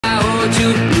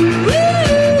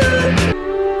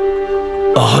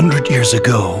100 years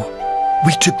ago,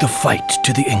 we took the fight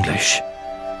to the English.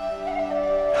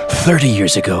 30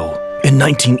 years ago, in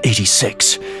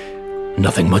 1986,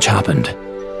 nothing much happened.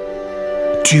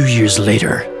 2 years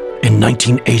later, in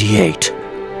 1988,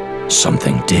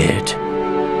 something did.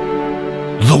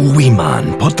 The wee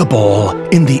man put the ball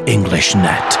in the English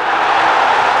net.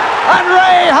 And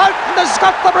Ray Houghton has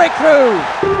got the breakthrough!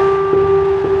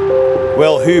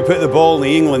 Well, who put the ball in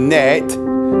the England net?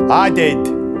 I did.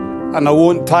 And I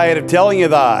won't tire of telling you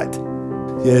that.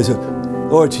 Yeah, so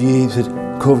RTE said,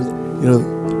 covered, you know,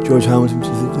 George Hamilton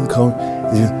in the corner,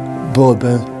 ball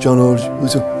bounce, John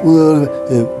Aldridge,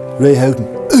 Ray Houghton,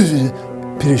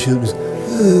 Peter Shilton.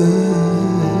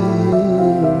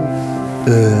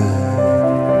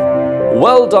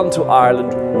 Well done to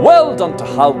Ireland, well done to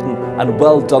Houghton, and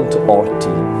well done to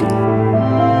RTE.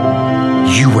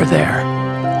 You were there.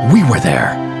 We were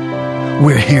there.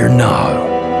 We're here now.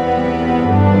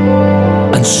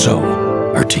 And so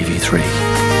are TV3.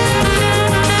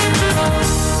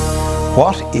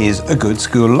 What is a good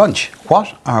school lunch?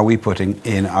 What are we putting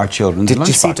in our children's lunch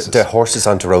boxes? Did you see the horses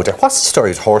on the road? What's the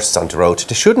story with horses on the road?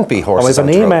 There shouldn't be horses on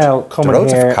the road. There's an email coming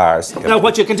roads here. Of cars. Now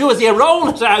what you can do is you roll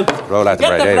it out. Roll out the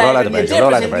bread. Roll out the bread.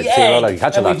 Roll out the bread. See, roll out.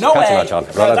 Catch a notch. Catch a notch on.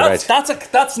 Roll out the bread.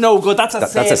 That's no good. That's a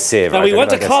sieve. That's a sieve. Now we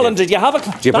went to Colin. Did you have a?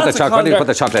 Do you put the chocolate? You put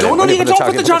the chocolate in. No, you don't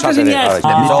put the chocolate in yet. It's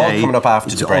all coming up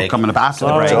after the break. It's all coming up after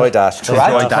the break. Joy Dash.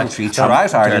 Throughout the country,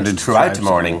 throughout Ireland, throughout the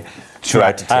morning,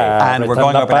 throughout the day. And we're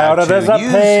going up now to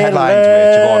news headlines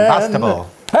with Siobhan Bastable.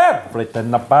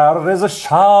 Everything about it is a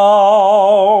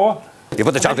show. You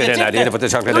put the chocolate in there. You put the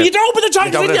chocolate in. No, you don't put the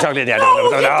chocolate in. You don't put the chocolate in. No,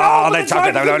 the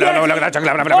chocolate. No,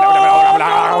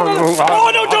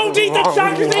 no, don't eat the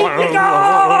chocolate.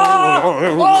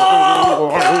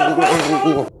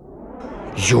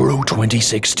 Euro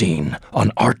 2016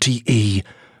 on RTE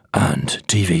and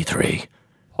TV3.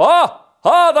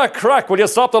 The crack. Will you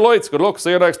stop the lights? Good luck. See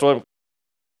you next time.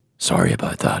 Sorry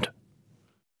about that.